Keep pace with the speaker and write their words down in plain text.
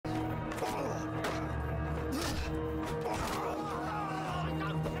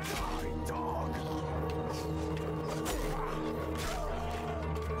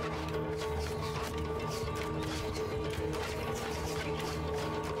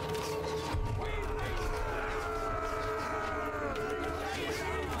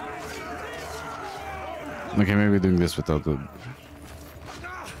Okay, maybe doing this without the...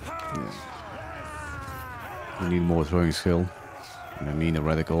 Yeah. We need more throwing skill. And I mean a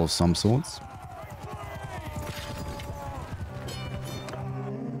radical of some sorts.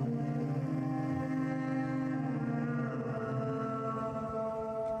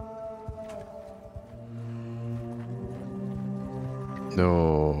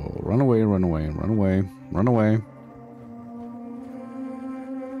 No, run away, run away, run away, run away.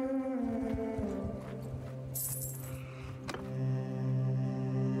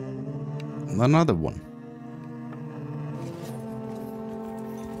 Another one.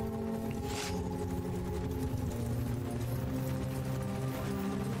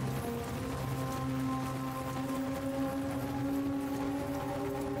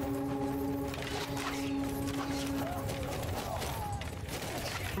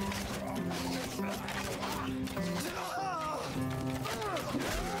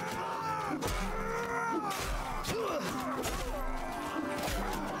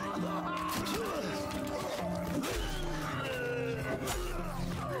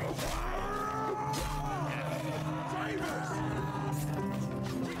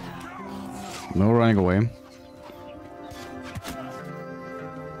 No running away.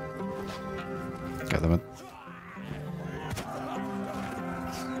 God damn it.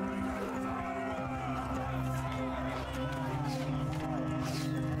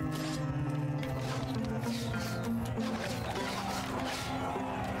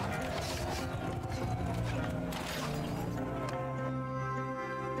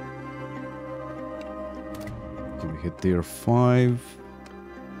 Do we hit tier 5?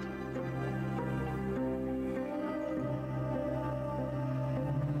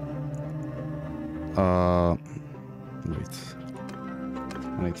 Wait.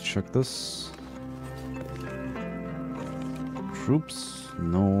 I need to check this. Troops,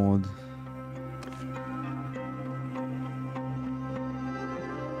 node.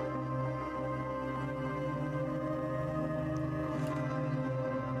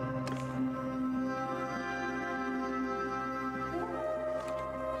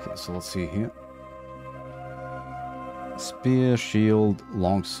 Okay, so let's see here. Spear, shield,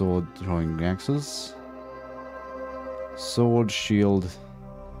 longsword, throwing axes. Sword, shield,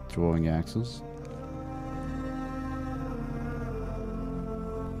 throwing axes.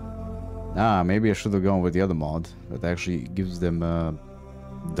 Ah, maybe I should have gone with the other mod that actually gives them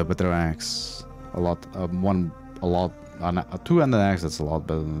the better axe. A lot, a two-handed axe that's a lot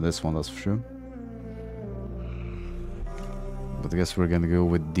better than this one, that's for sure. But I guess we're gonna go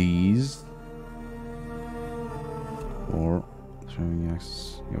with these. Or throwing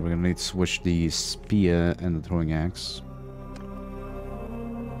axe. Yeah, we're gonna need to switch the spear and the throwing axe.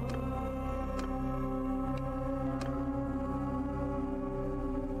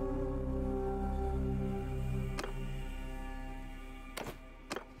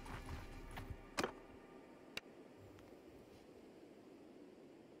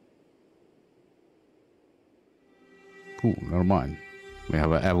 Ooh, never mind. We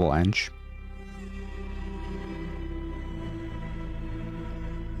have an avalanche.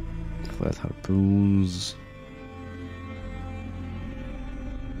 Flat harpoons.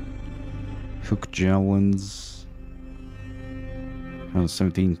 Hook javelins.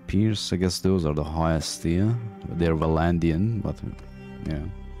 117 pierce. I guess those are the highest here. They're Varangian, but yeah.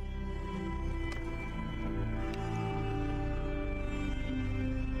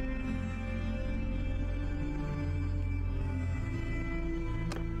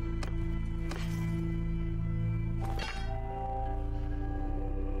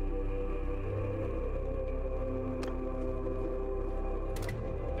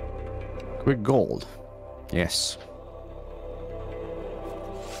 Quick gold. Yes.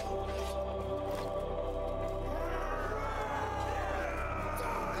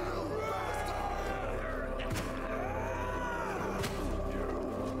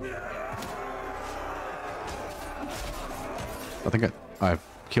 I think I've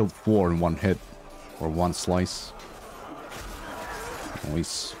killed 4 in one hit. Or one slice.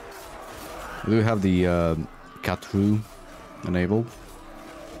 Nice. We do have the cut through enabled.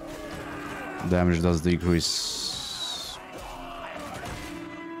 Damage does decrease.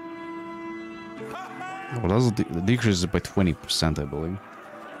 Well, does decrease by 20%, I believe.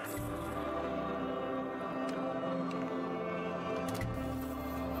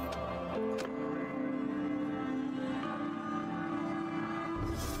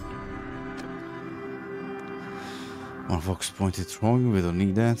 One fox pointed throwing, we don't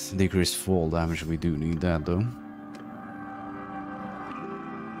need that. Decreased fall damage, we do need that though.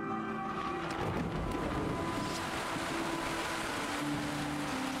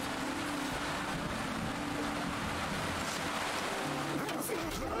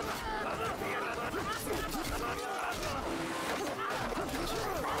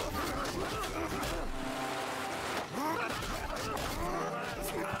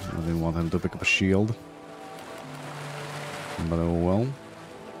 didn't want him to pick up a shield. But oh well.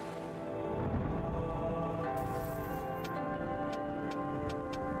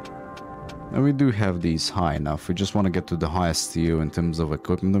 And we do have these high enough. We just want to get to the highest tier in terms of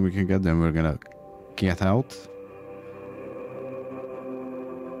equipment that we can get. Then we're gonna get out.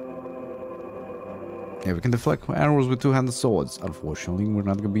 Yeah, we can deflect arrows with two-handed swords. Unfortunately, we're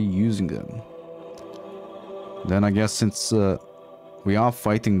not gonna be using them. Then I guess since we are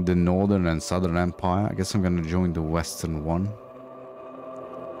fighting the Northern and Southern Empire, I guess I'm gonna join the Western one.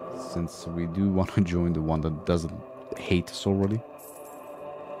 Since we do want to join the one that doesn't hate us already.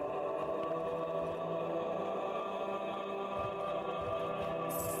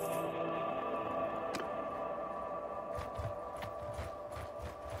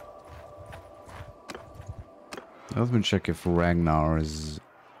 Let me check if Ragnar is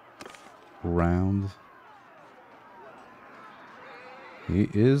around. He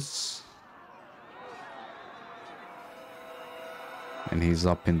is. And he's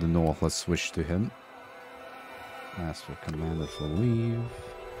up in the north. Let's switch to him. Ask for commander for leave.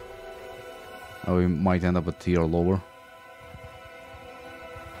 Oh, we might end up a tier lower.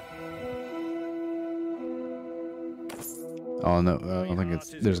 Oh no, I don't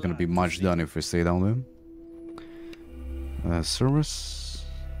think there's gonna be much done if we stay down there. Service?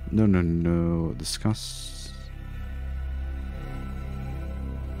 No. Discuss.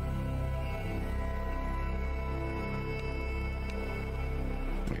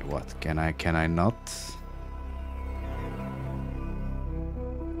 Wait, what? Can I not?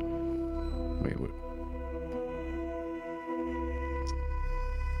 Wait.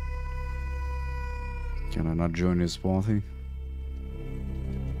 Can I not join his party?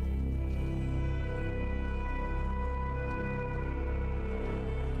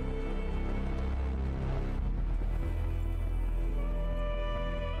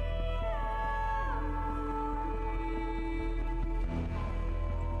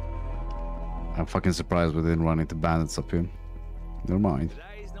 I'm fucking surprised we didn't run into bandits up here. Never mind.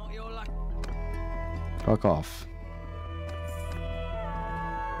 Fuck off.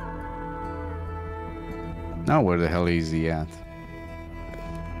 Now where the hell is he at?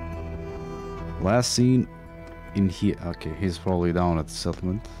 Last seen in here. Okay, he's probably down at the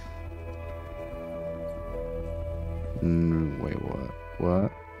settlement. Wait,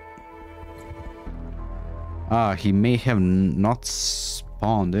 what? Ah, he may have not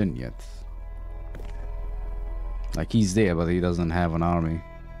spawned in yet. Like, he's there, but he doesn't have an army.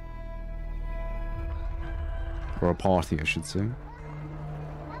 Or a party, I should say.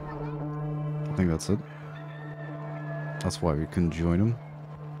 I think that's it. That's why we couldn't join him.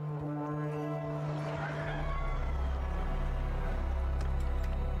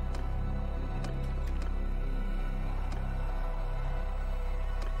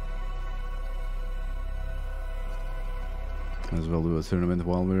 Might as well do a tournament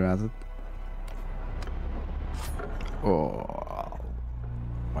while we're at it. Oh,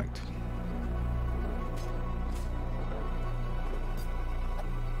 right.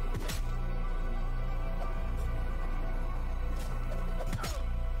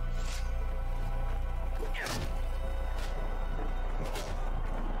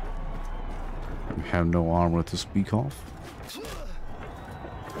 We have no armor to speak of.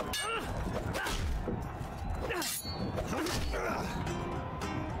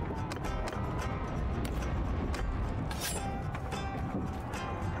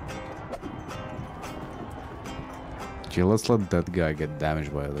 Okay, let's let that guy get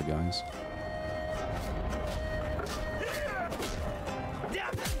damaged by other guys.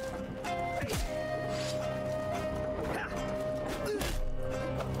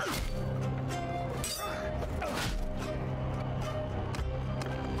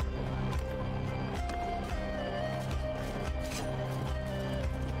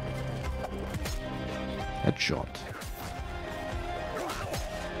 Headshot.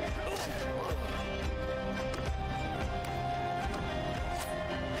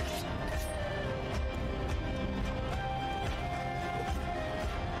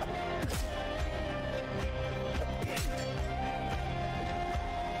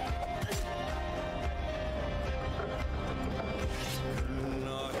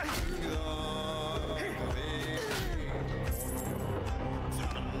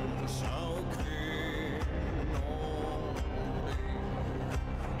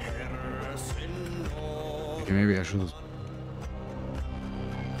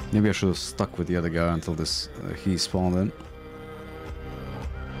 Maybe I should have stuck with the other guy until this he spawned in.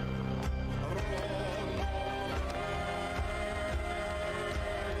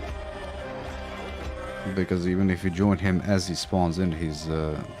 Because even if you join him as he spawns in, he's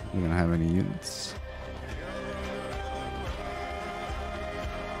not gonna have any units.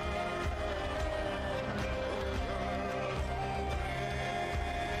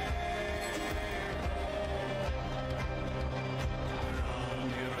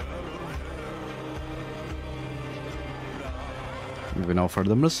 Even offer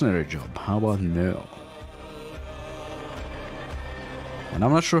the mercenary job. How about no? And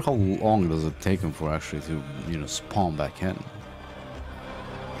I'm not sure how long does it take him for actually to, you know, spawn back in.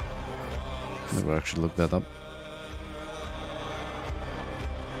 Never actually looked that up.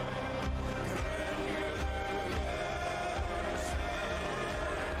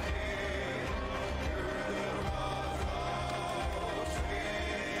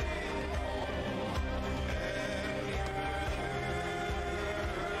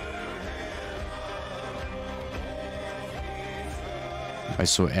 I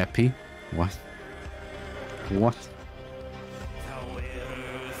saw Epi. What? What?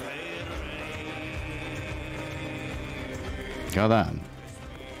 Goddamn.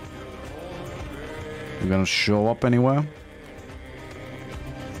 You gonna show up anywhere?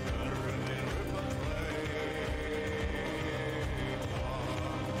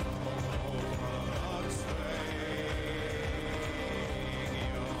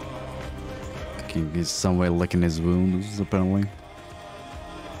 He's somewhere licking his wounds, apparently.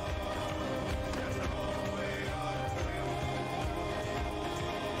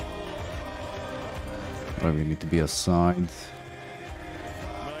 We need to be assigned.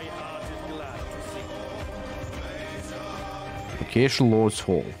 Location Lord's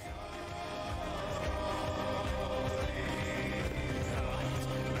Hall.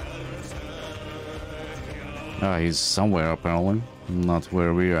 Ah, he's somewhere apparently. Not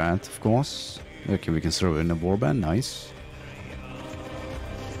where we're at, of course. Okay, we can serve in a warband. Nice.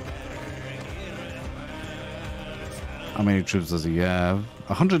 How many troops does he have?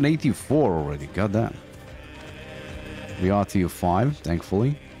 184 already. Goddamn. We are to 5,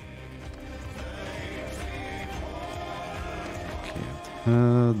 thankfully.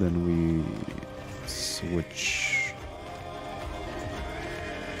 Okay, then we switch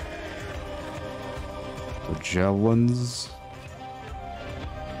to javelins.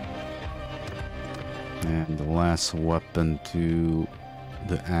 And the last weapon to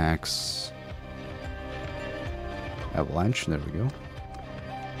the axe. Avalanche, there we go.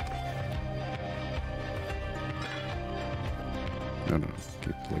 No,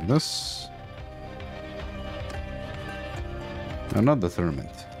 keep it like this. No, not the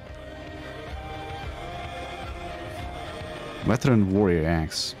Thermite. Veteran Warrior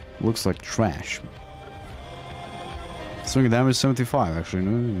Axe. Looks like trash. Swing damage 75, actually.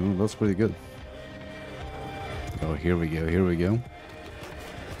 No, that's pretty good. Oh, here we go, here we go.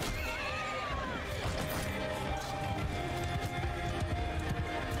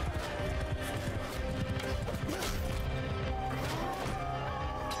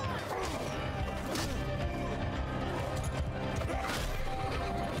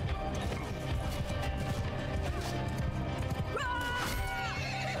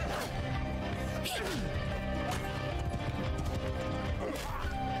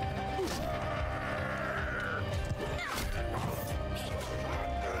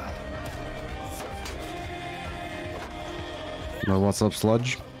 Well, what's up,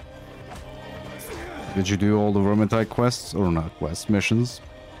 Sludge? Did you do all the Vermintide quests? Or not quests, missions?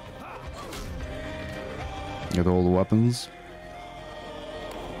 Get all the weapons?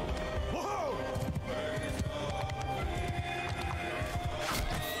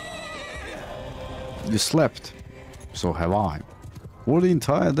 You slept. So have I. For the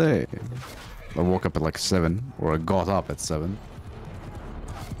entire day. I woke up at like 7. Or I got up at 7.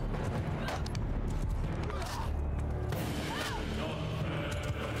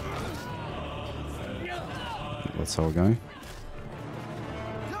 That's how we're going.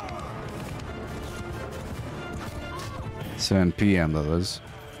 Seven PM, that is.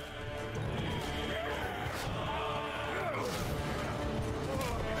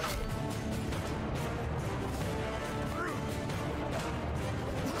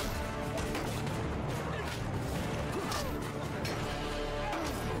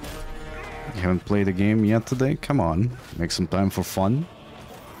 You haven't played a game yet today? Come on, make some time for fun.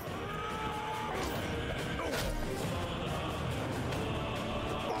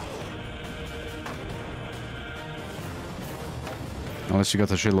 Unless you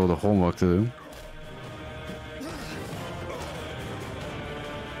got a shitload of homework to do.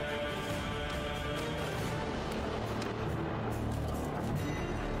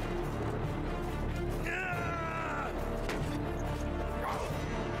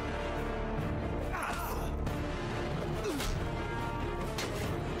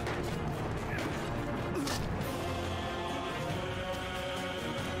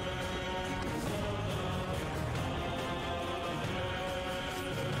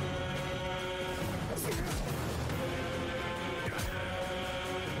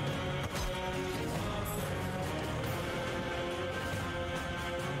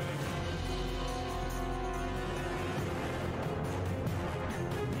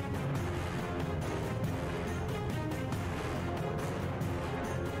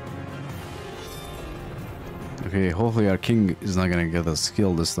 Okay, hopefully our king is not gonna get a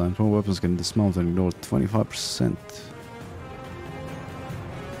skill this time. 12 weapons can dismount and ignore 25%.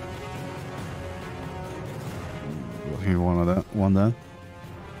 Okay, one that.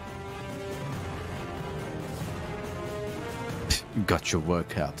 You got your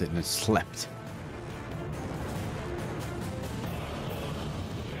workout and it slept.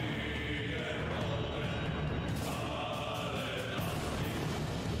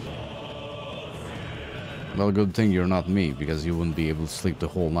 Well, good thing you're not me, because you wouldn't be able to sleep the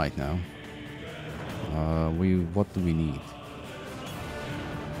whole night now. What do we need?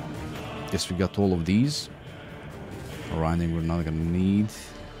 Guess we got all of these. Grinding we're not gonna need.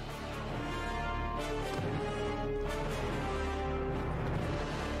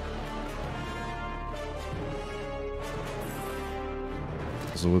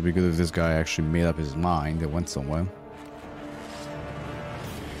 So it would be good if this guy actually made up his mind and went somewhere.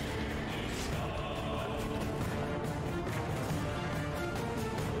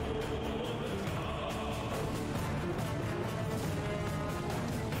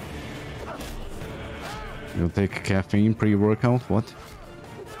 You'll take caffeine pre-workout? What?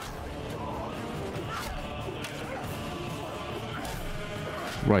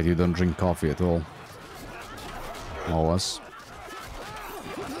 Right, you don't drink coffee at all. More or less.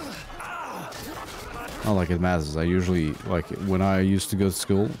 Not like it matters. I usually, like, when I used to go to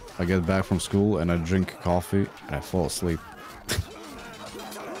school, I get back from school and I drink coffee and I fall asleep.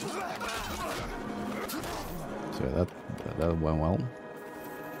 So that went well.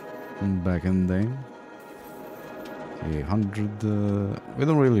 Back in the day. 100, we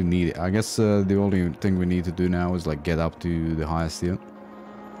don't really need it. I guess the only thing we need to do now is like get up to the highest tier.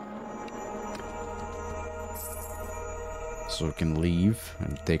 So we can leave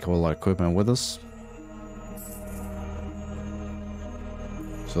and take all our equipment with us.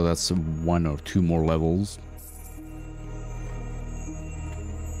 So that's 1 or 2 more levels.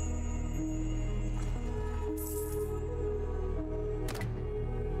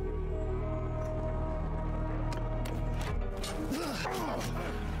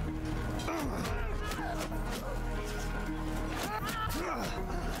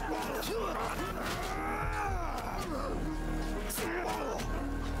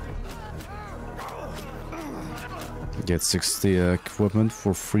 Get 60 equipment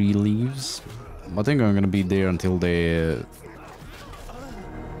for free leaves. I think I'm gonna be there until they...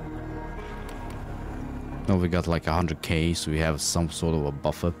 No, we got like 100k, so we have some sort of a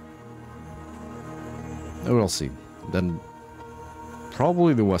buffer. We'll see. Then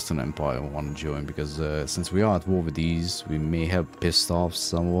probably the Western Empire I want to join, because since we are at war with these, we may have pissed off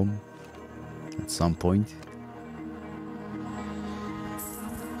some of them at some point.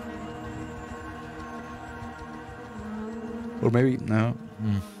 Or maybe, no.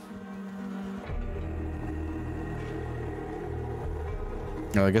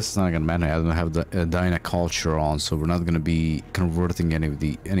 No, I guess it's not gonna matter. I don't have the Dyna culture on, so we're not gonna be converting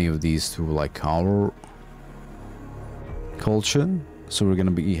any of these to like our culture. So we're gonna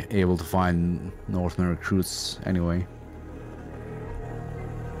be able to find Northmen recruits anyway.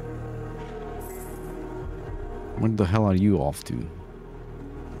 Where the hell are you off to?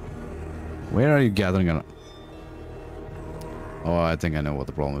 Where are you gathering on? Oh, I think I know what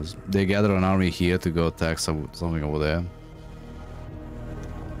the problem is. They gather an army here to go attack something over there.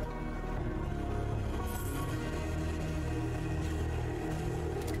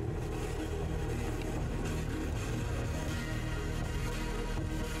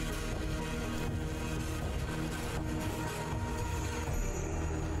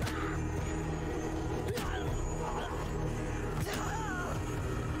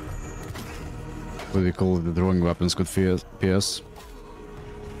 What do you call it? The throwing weapons could pierce.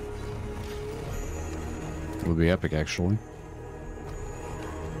 It would be epic, actually.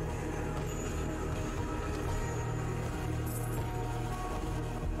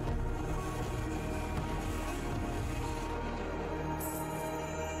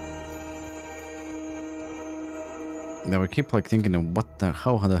 Now I keep like thinking of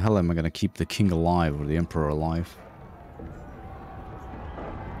how the hell am I gonna keep the king alive or the emperor alive?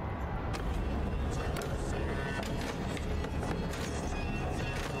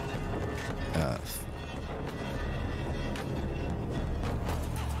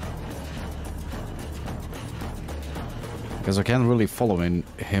 Because I can't really follow him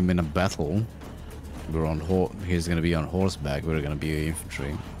in a battle. We're on he's gonna be on horseback. We're gonna be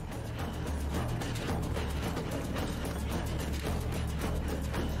infantry.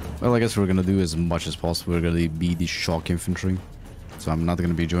 Well, I guess we're gonna do as much as possible. We're gonna be the shock infantry. So I'm not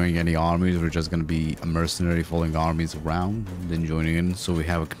gonna be joining any armies. We're just gonna be a mercenary following armies around, then joining in, so we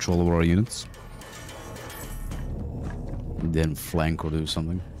have a control over our units. Then flank or do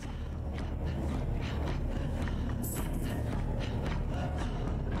something.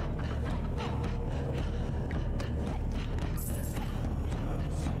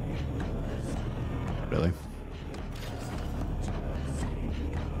 Really?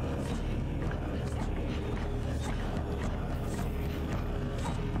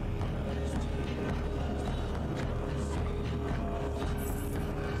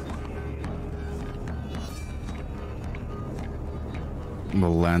 The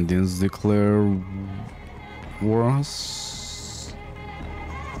Landians declare war on us.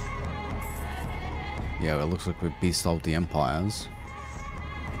 Yeah, it looks like we pieced out the empires.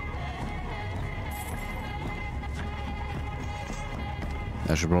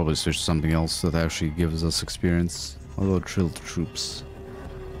 I should probably switch to something else that actually gives us experience. Although drilled troops.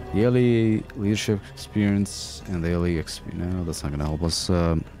 Yearly leadership experience and daily experience. No, that's not gonna help us.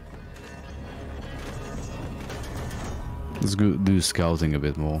 Let's go do scouting a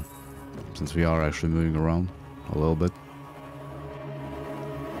bit more, since we are actually moving around a little bit.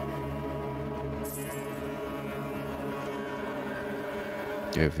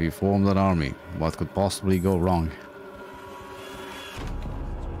 If we form that army, what could possibly go wrong?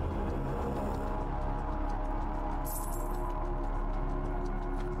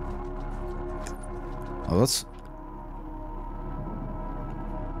 Oh, that's...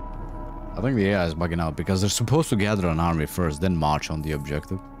 I think the AI is bugging out because they're supposed to gather an army first, then march on the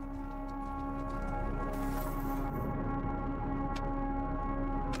objective.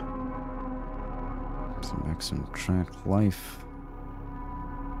 Some maximum track life.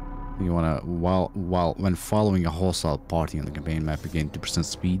 You wanna when following a hostile party on the campaign map, you gain 2%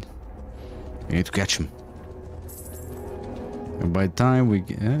 speed. You need to catch them. And by the time we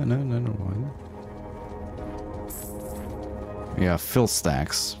get, no. Yeah, fill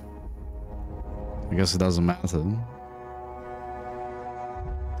stacks. I guess it doesn't matter.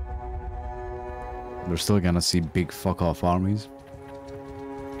 We're still gonna see big fuck off armies.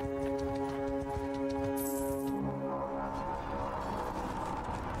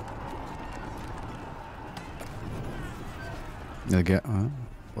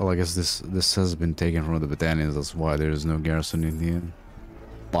 Well, I guess this has been taken from the Battalions. That's why there is no garrison in here.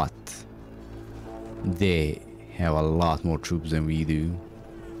 But they have a lot more troops than we do.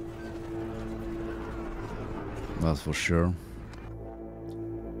 That's for sure.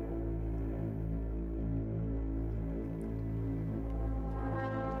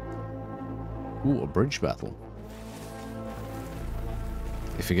 Ooh, a bridge battle.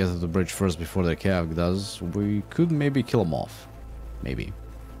 If we get to the bridge first before the cav does, we could maybe kill them off. Maybe.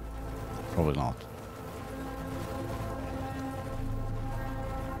 Probably not.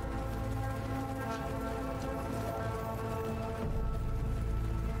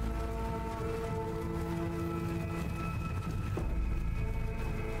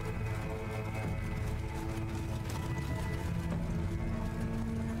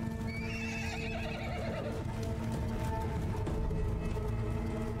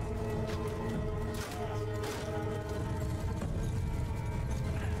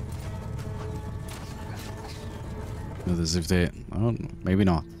 As if they, oh, maybe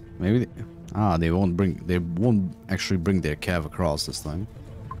not. Maybe they won't actually bring their cav across this time.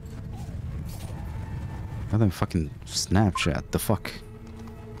 Got them fucking Snapchat. The fuck.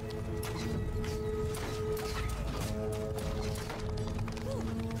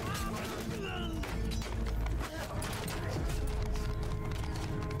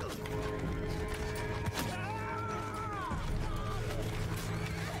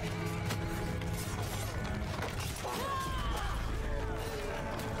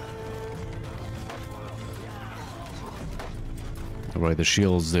 Right, the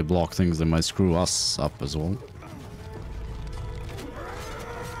shields, they block things that might screw us up as well.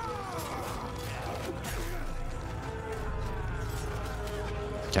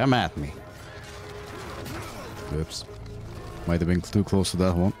 Come at me. Whoops. Might have been too close to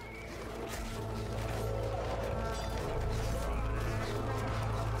that one.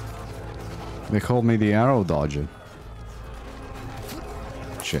 They called me the arrow dodger.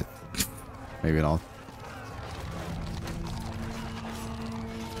 Shit. Maybe not.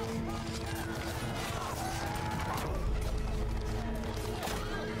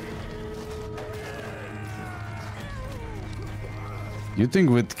 You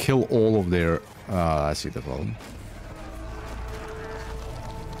think we'd kill all of their... I see the problem.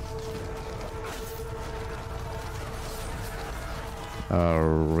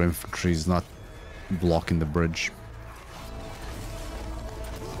 Our infantry is not blocking the bridge.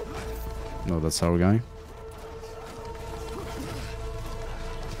 No, that's our guy.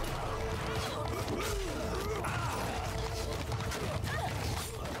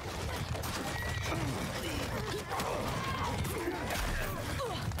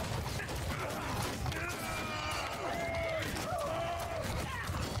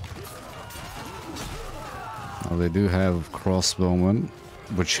 Well, they do have crossbowmen,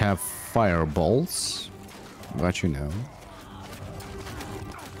 which have firebolts, but you know.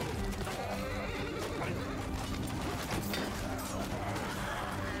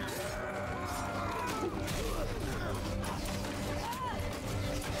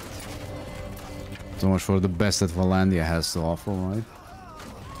 So much for the best that Valandia has to offer, right?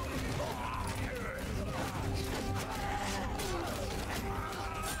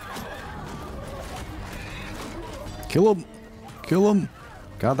 Kill him! Kill him!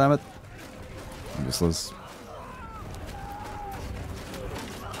 God damn it. Useless.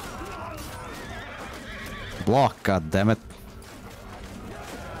 Block, god damn it.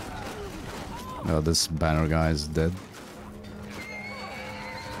 Oh, this banner guy is dead.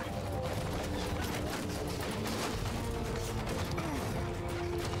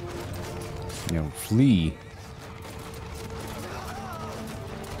 You know, flee.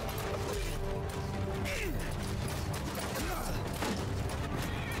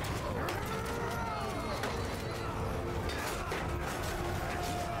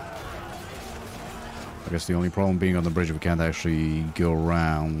 I guess the only problem being on the bridge, we can't actually go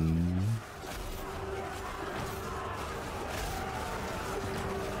around.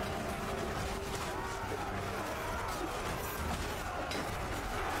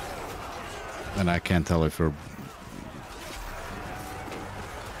 And I can't tell if we're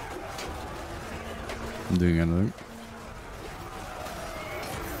doing anything.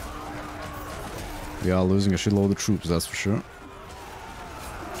 We are losing a shitload of troops, that's for sure.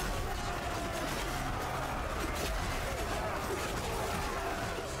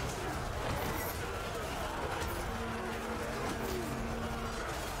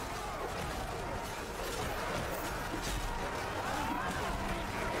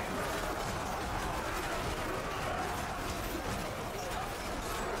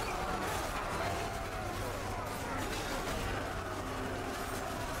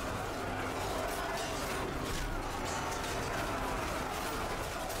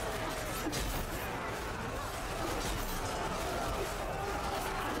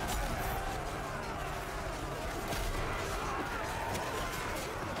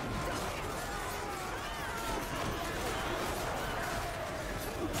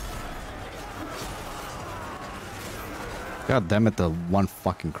 God damn it, the one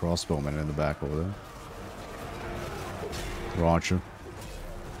fucking crossbowman in the back over there. Roger.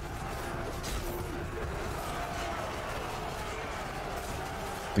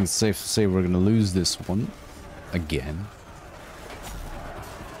 I think it's safe to say we're gonna lose this one. Again.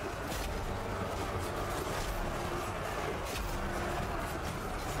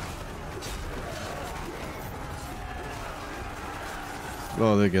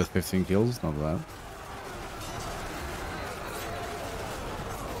 Oh, they get 15 kills, not bad.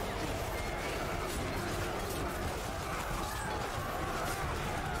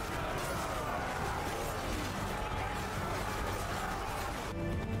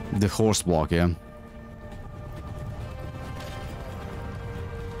 The horse block, yeah.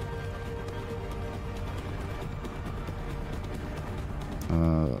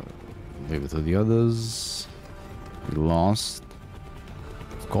 Leave it to the others. We lost.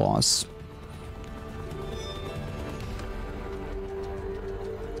 Of course.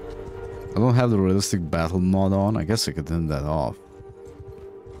 I don't have the realistic battle mod on. I guess I could turn that off.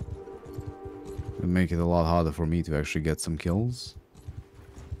 It'd make it a lot harder for me to actually get some kills.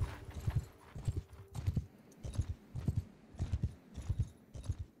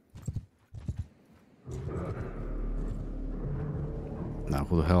 Now,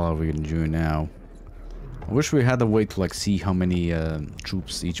 who the hell are we gonna do now? I wish we had a way to like see how many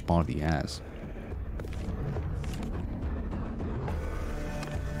troops each party has.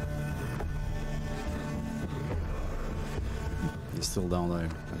 He's still down there.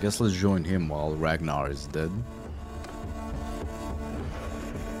 I guess let's join him while Ragnar is dead.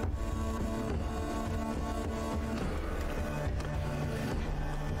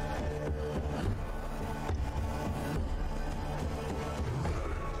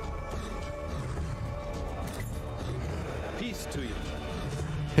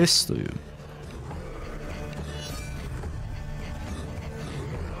 Peace to you.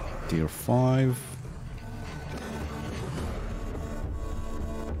 Tier 5.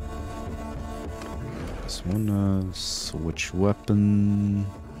 This one, switch weapon.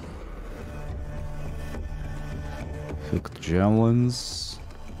 Hooked javelins.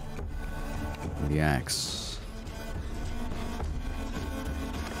 The axe.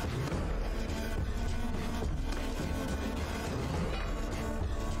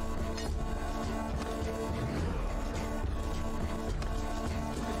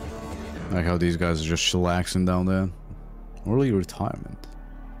 Like how these guys are just chillaxing down there. Early retirement.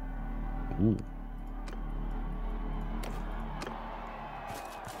 Ooh.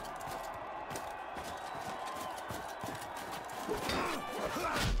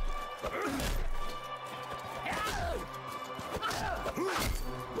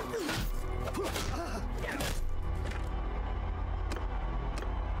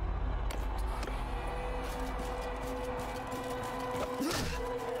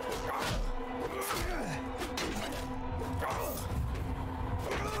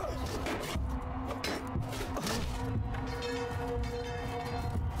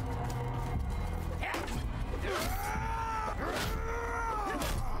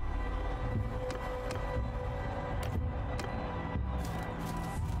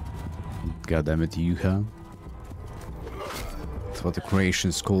 God damn it, Yuha. That's what the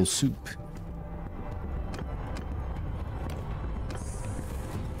creations call soup.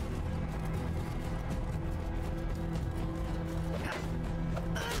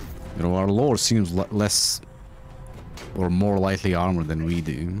 You know, our lord seems less or more lightly armored than we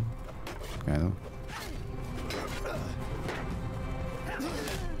do. Kind of.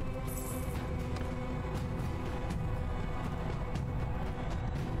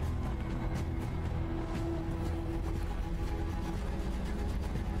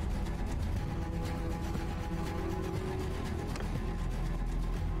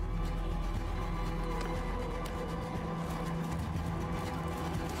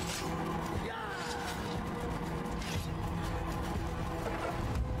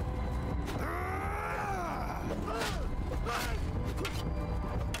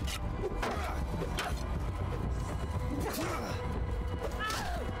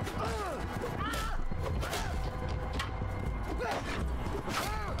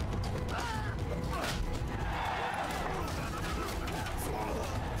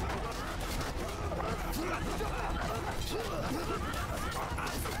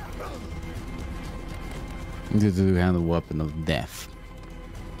 The two-handed weapon of death.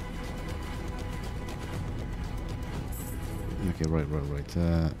 Okay, right.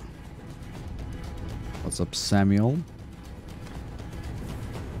 What's up, Samuel?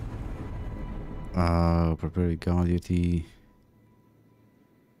 Prepare guard duty.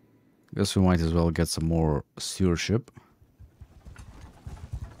 Guess we might as well get some more stewardship.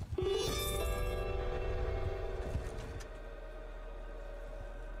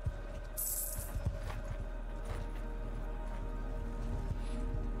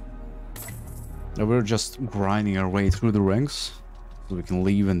 We're just grinding our way through the ranks so we can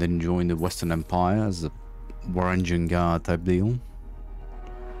leave and then join the Western Empire as a Varangian guard type deal.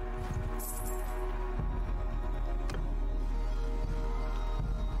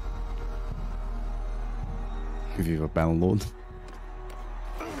 If you're a Bannerlord.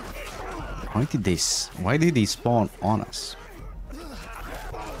 Why did they spawn on us?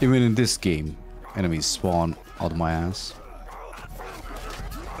 Even in this game, enemies spawn out of my ass.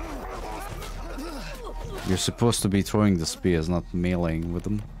 You're supposed to be throwing the spears, not meleeing with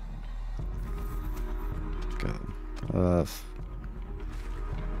them. Okay.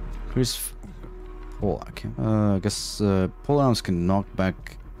 Here's Polak. I guess polearms can knock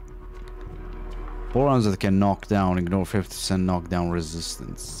back. Polearms that can knock down, ignore 50% knockdown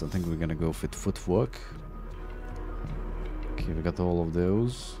resistance. I think we're gonna go with footwork. Okay, we got all of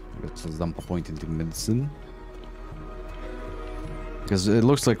those. Let's dump a point into medicine. Because it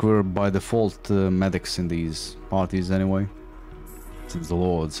looks like we're by default medics in these parties anyway. Since the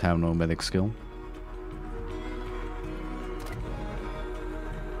lords have no medic skill.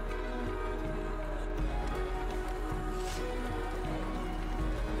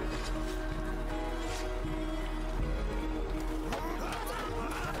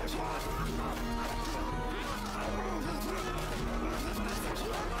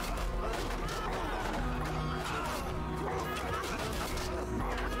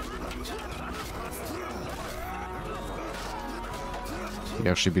 You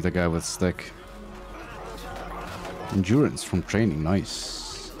actually beat the guy with stick. Endurance from training,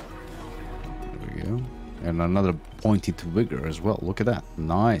 nice. There we go. And another pointed to vigor as well. Look at that.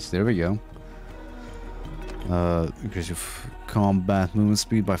 Nice, there we go. Increase your combat movement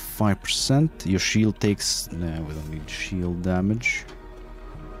speed by 5%. Your shield takes... Nah, we don't need shield damage.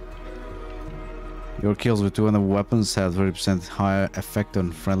 Your kills with 200 weapons have 30% higher effect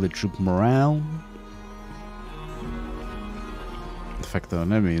on friendly troop morale. Effect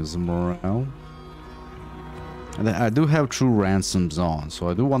on enemies morale. And I do have true ransoms on, so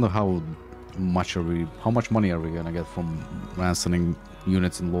I do wonder how much money are we gonna get from ransoming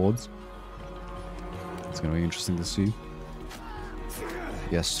units and lords. It's gonna be interesting to see.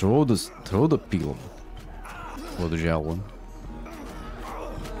 Yes, throw the peel or the javelin.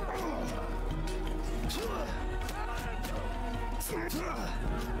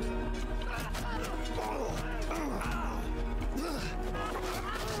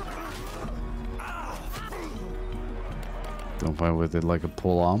 Don't fight with it like a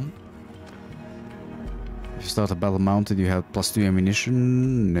pole arm. If you start a battle mounted, you have +2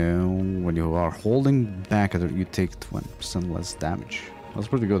 ammunition. No, when you are holding back, you take 20% less damage. That's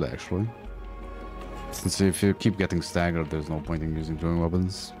pretty good, actually. Since if you keep getting staggered, there's no point in using throwing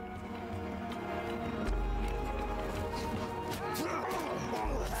weapons.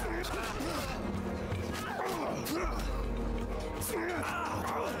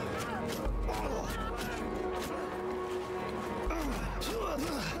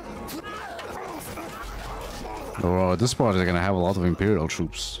 Oh, this part is gonna have a lot of Imperial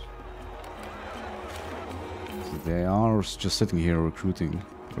troops. They are just sitting here recruiting,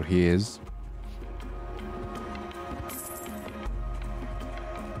 or he is.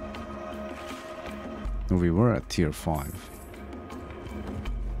 No, we were at tier 5.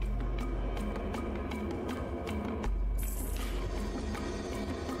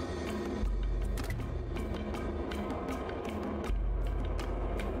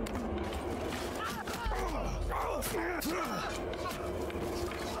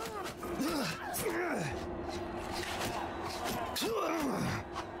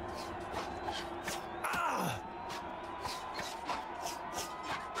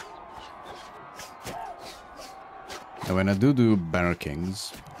 And when I do Banner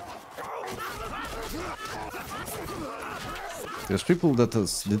Kings, there's people that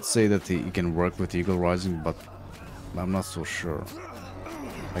did say that you can work with Eagle Rising, but I'm not so sure.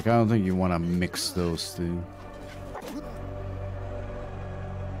 Like, I don't think you want to mix those two.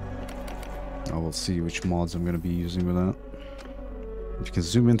 I will see which mods I'm going to be using with that. You can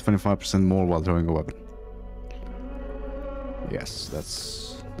zoom in 25% more while throwing a weapon. Yes,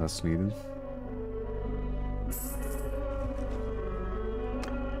 that's needed.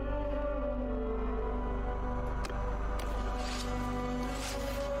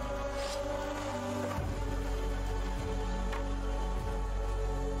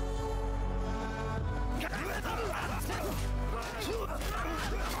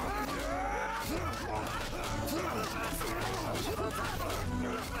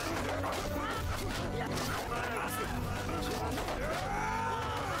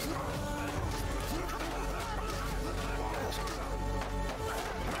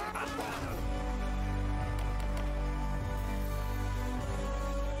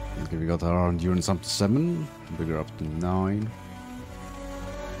 Okay, we got our endurance up to 7, bigger up to 9.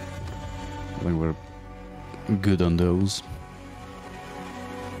 I think we're good on those.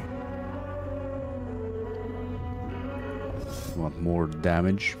 Want more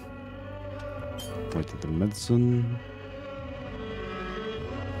damage. Wait at the medicine.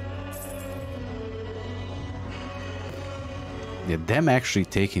 Yeah, them actually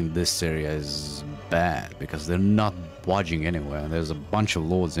taking this area is bad because they're not budging anywhere. There's a bunch of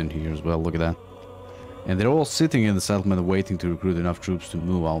lords in here as well, look at that. And they're all sitting in the settlement waiting to recruit enough troops to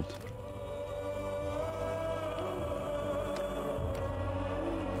move out.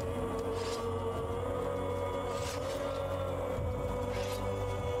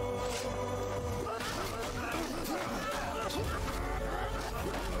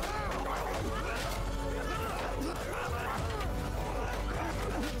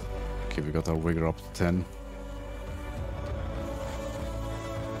 Okay, we got our vigor up to 10.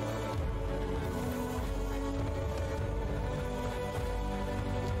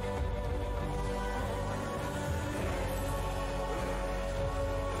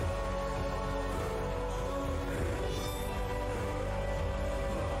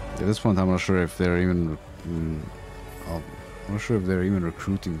 At this point, I'm not sure if they're even. I'm not sure if they're even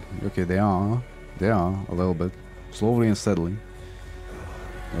recruiting. Okay, they are. They are a little bit, slowly and steadily.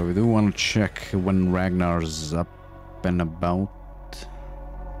 But we do want to check when Ragnar's up and about.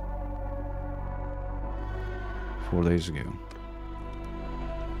 4 days ago.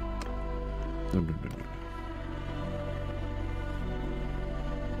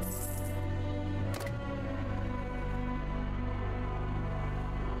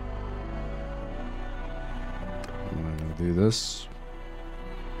 Do this.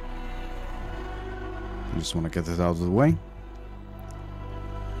 I just want to get it out of the way.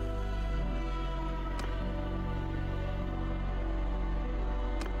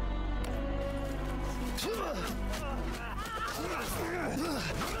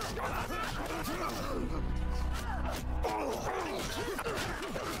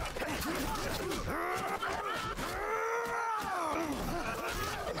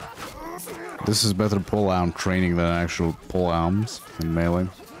 This is better pull-arm training than actual pull-arms in melee.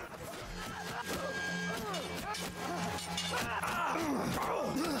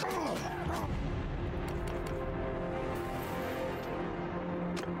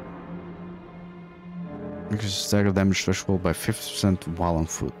 Increase stagger damage threshold by 50% while on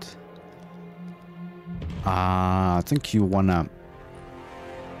foot. I think you wanna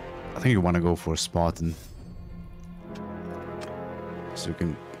go for a Spartan. So you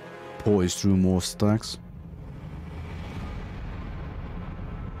can poise through more stacks.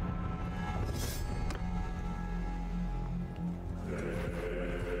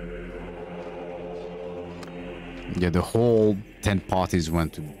 Yeah, the whole 10 parties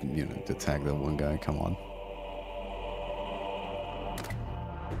went to, you know, to attack that one guy. Come on.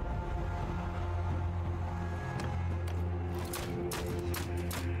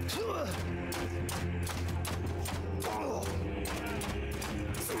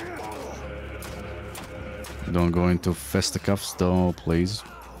 Don't go into fisticuffs though, please.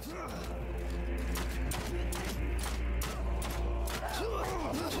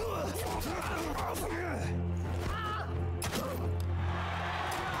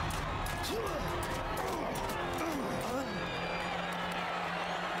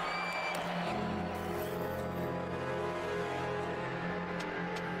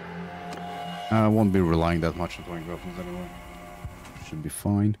 I won't be relying that much on throwing weapons anyway. Should be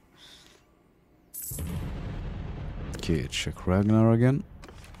fine. Okay, check Ragnar again.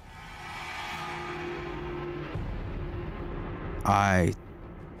 I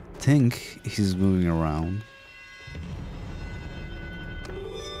think he's moving around.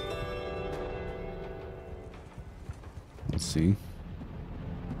 Let's see.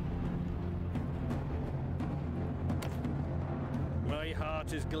 My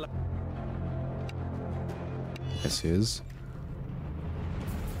heart is glad. Yes, he is.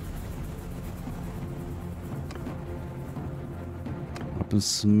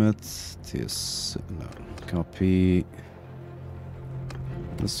 Weaponsmith. Yes. No. Copy.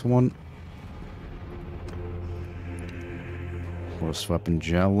 This one. Force weapon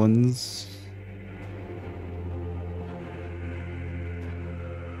javelins.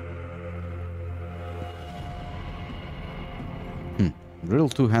 Real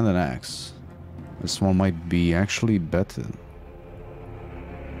two-handed axe. This one might be actually better.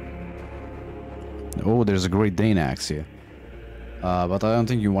 Oh, there's a Great Dane axe here. But I don't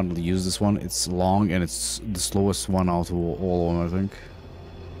think you want to use this one. It's long and it's the slowest one out of all of them, I think.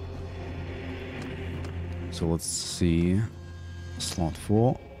 So let's see. Slot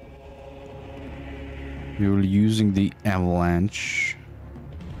 4. We were using the avalanche.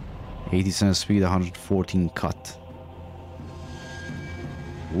 80% speed, 114 cut.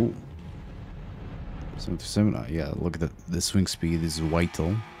 Ooh. 77. Yeah, look at the swing speed is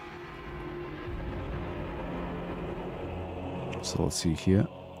vital. So let's see here.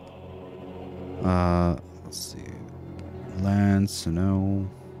 Let's see. Lance, no.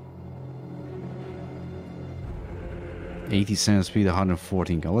 80% speed,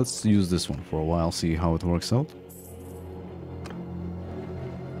 114. Let's use this one for a while, see how it works out.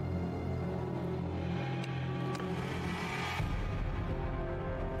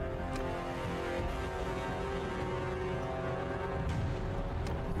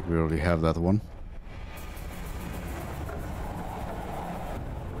 We already have that one.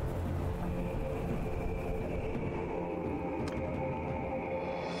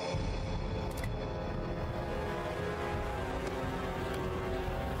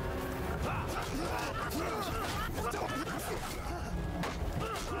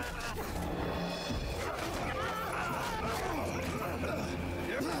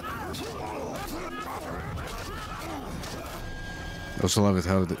 I also love it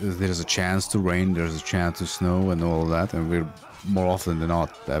how there's a chance to rain, there's a chance to snow and all of that, and we're more often than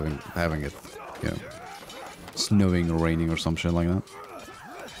not having it, you know, snowing or raining or some shit like that.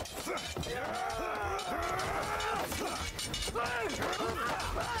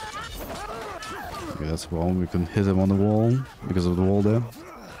 Okay, that's wrong. We couldn't hit him on the wall because of the wall there.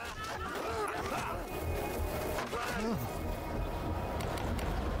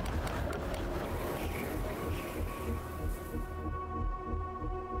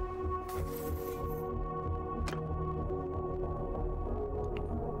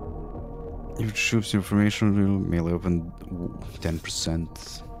 If troops information will melee open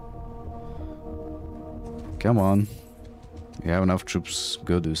 10%. Come on. We have enough troops.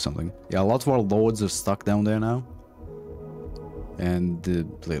 Go do something. Yeah, a lot of our lords are stuck down there now. And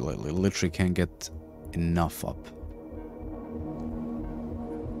they literally can't get enough up.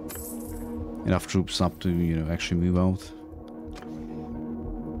 Enough troops up to, you know, actually move out.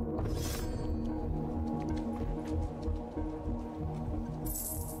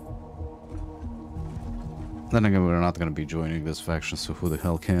 Then again, we're not gonna be joining this faction, so who the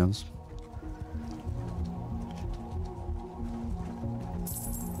hell cares?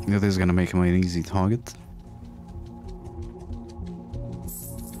 This is gonna make him an easy target.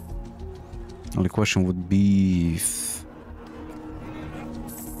 Only question would be if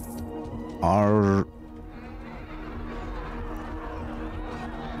our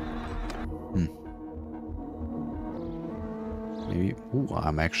maybe. Ooh,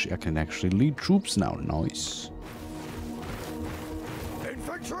 I can actually lead troops now. Nice.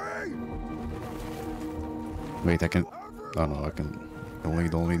 Infantry! Wait, I can. Oh no, I can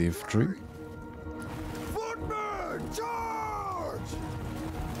lead only the infantry. Footmen, charge!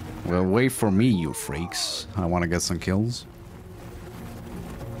 Well, wait for me, you freaks. I want to get some kills.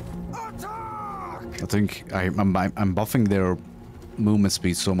 Attack! I think I'm buffing their movement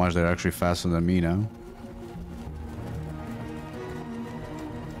speed so much they're actually faster than me now.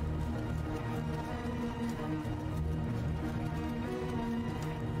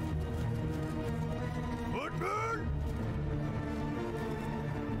 Footmen!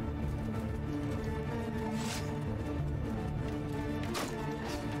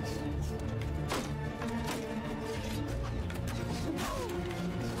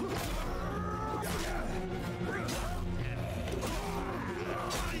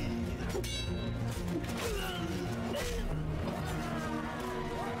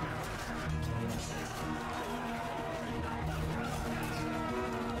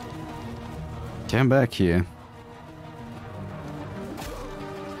 Come back here.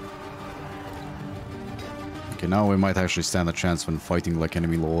 Okay, now we might actually stand a chance when fighting like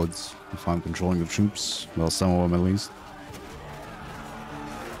enemy lords. If I'm controlling the troops. Well, some of them at least.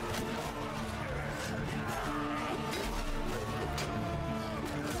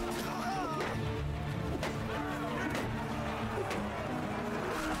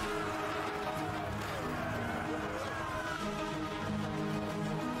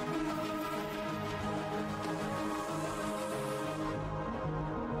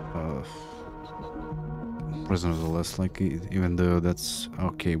 Prisoners are less likely, even though that's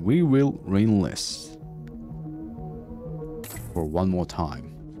okay. We will re-enlist for one more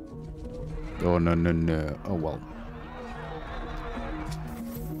time. Oh no no no! Oh well.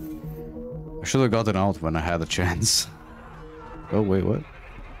 I should have gotten out when I had a chance. Oh wait, what?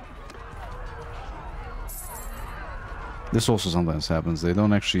 This also sometimes happens. They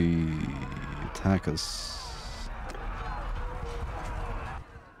don't actually attack us.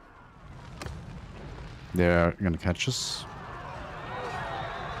 They're gonna catch us.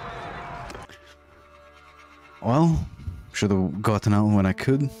 Well, should have gotten out when I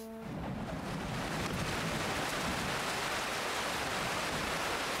could.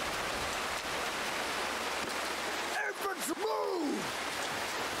 Infantry, move!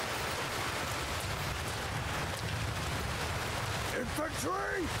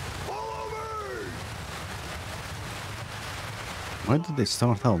 Infantry, follow me! Why did they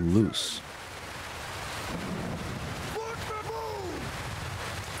start out loose? Footmen, move!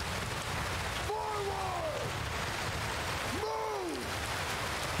 Forward!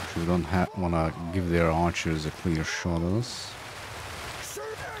 Move! We don't want to give their archers a clear shot at us. Shoot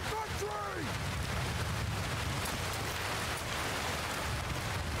infantry!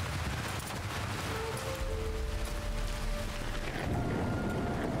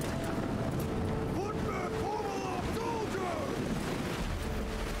 Footmen, pull along, soldiers!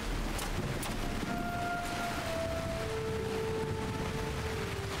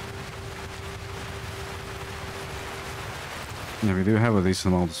 Yeah, we do have a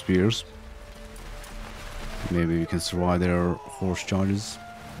decent amount of spears. Maybe we can survive their horse charges.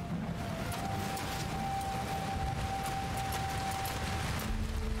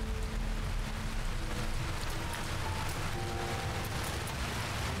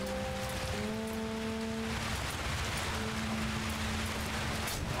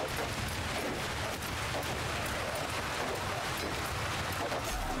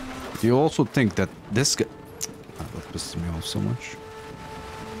 Do you also think that this guy... Oh, that pisses me off so much.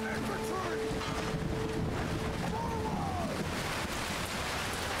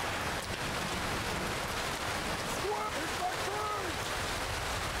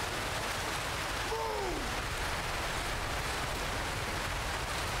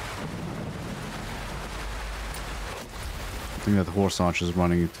 I think that horse archer is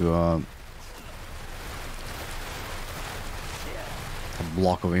running into a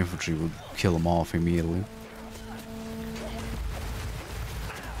block of infantry would kill him off immediately.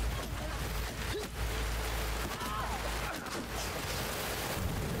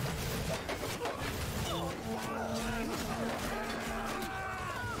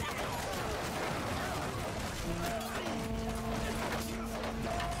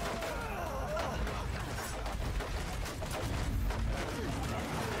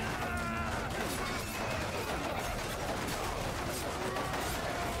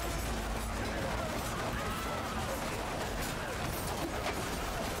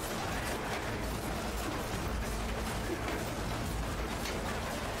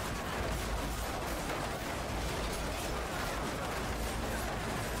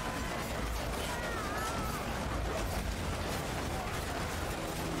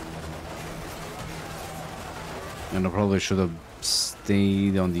 And I probably should have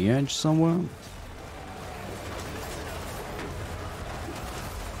stayed on the edge somewhere.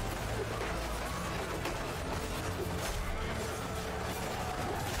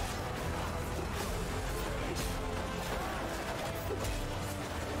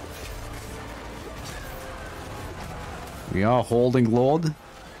 We are holding Lord.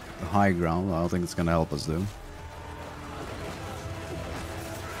 The high ground. I don't think it's gonna help us though.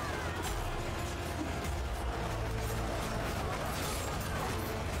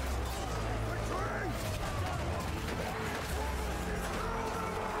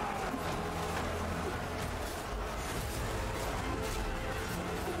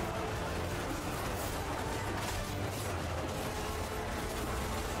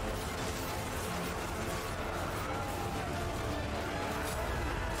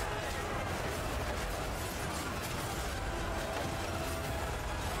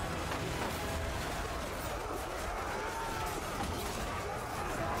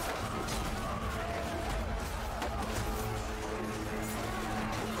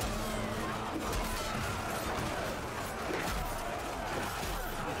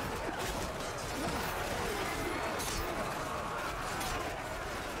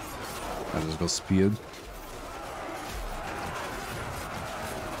 I just got speared.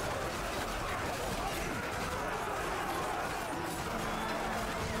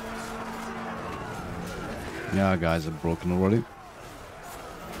 Yeah, guys are broken already.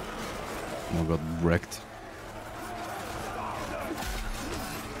 I got wrecked.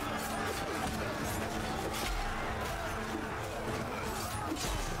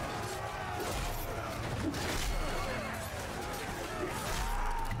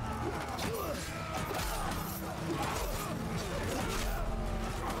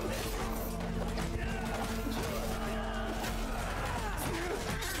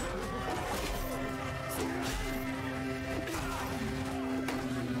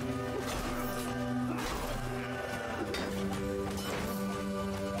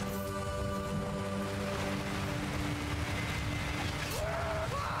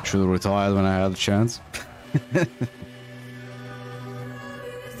 Should have retired when I had a chance.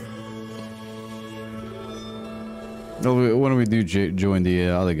 No, when we do join the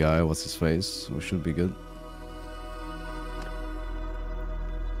other guy, what's his face? We should be good.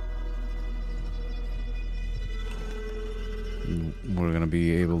 We're gonna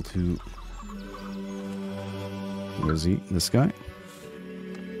be able to... Where is he? This guy?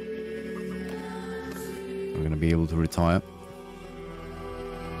 We're gonna be able to retire.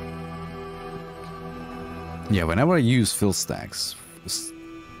 Yeah, whenever I use fill stacks,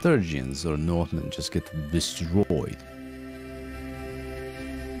 Sturgeons or Northmen just get destroyed.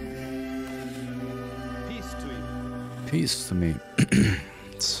 Peace to you. Peace to me.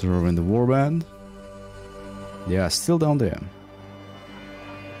 Serving the warband. Yeah, still down there.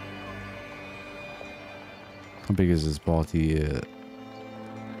 How big is this party?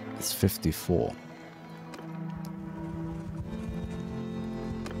 It's 54.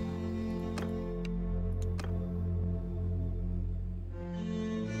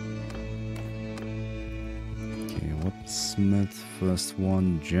 Smith, first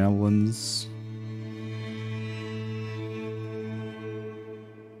one, javelins.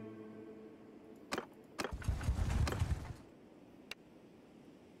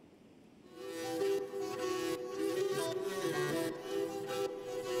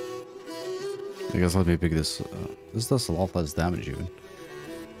 I guess let me pick this. This does a lot less damage even.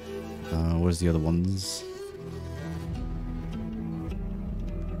 Where's the other ones?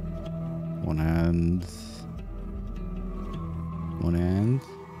 One hand. One hand.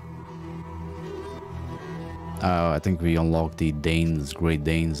 I think we unlocked the Dane's Great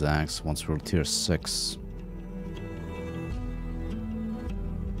Dane's axe once we're tier 6.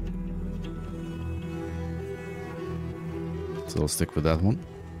 So I'll stick with that one.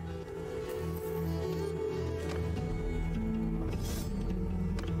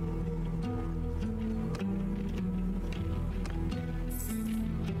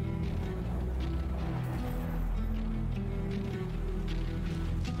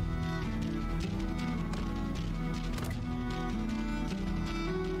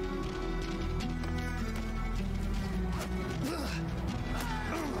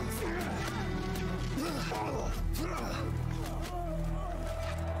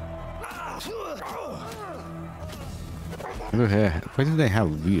 Why do they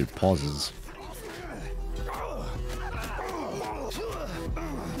have weird pauses?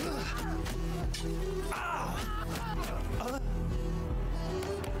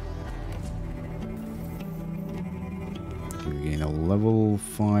 We gain a level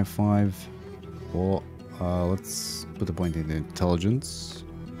 5/5 or Let's put the point in intelligence.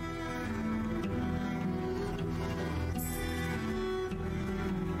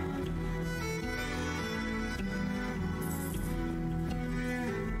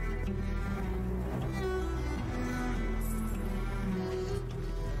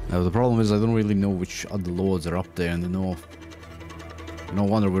 Now the problem is I don't really know which other lords are up there in the north. No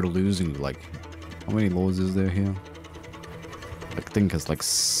wonder we're losing. Like, how many lords is there here? I think it's like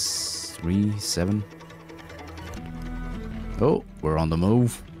 3, 7. Oh, we're on the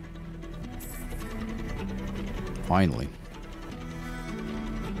move. Finally.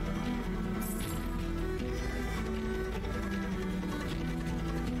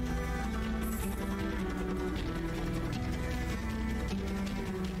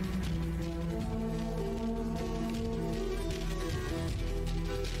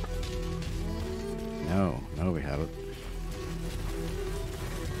 No, we have it.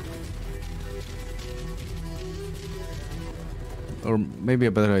 Or maybe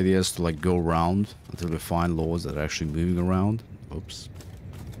a better idea is to like go around until we find lords that are actually moving around. Oops.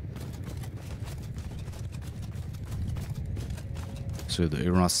 So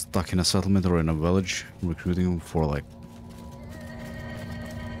you're not stuck in a settlement or in a village recruiting them for like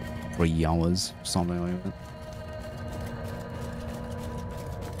 3 hours, something like that.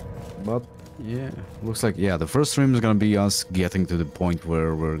 But yeah, looks like, yeah, the first stream is gonna be us getting to the point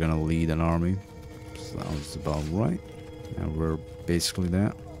where we're gonna lead an army. Sounds about right. And we're basically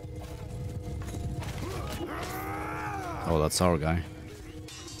there. Oh, that's our guy.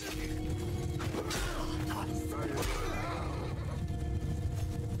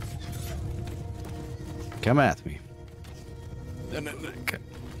 Come at me. Okay.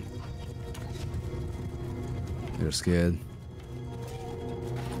 You're scared.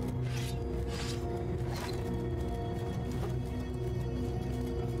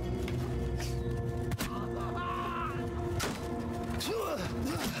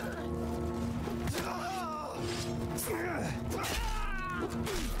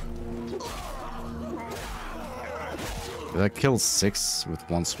 Did I kill 6 with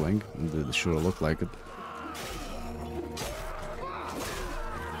 1 swing? It sure look like it.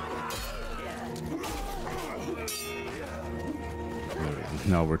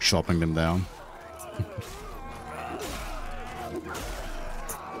 Now we're chopping them down.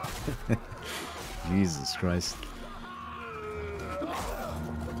 Jesus Christ.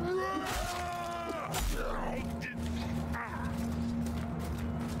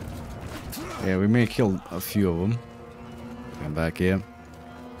 Yeah, we may kill a few of them. Come back here.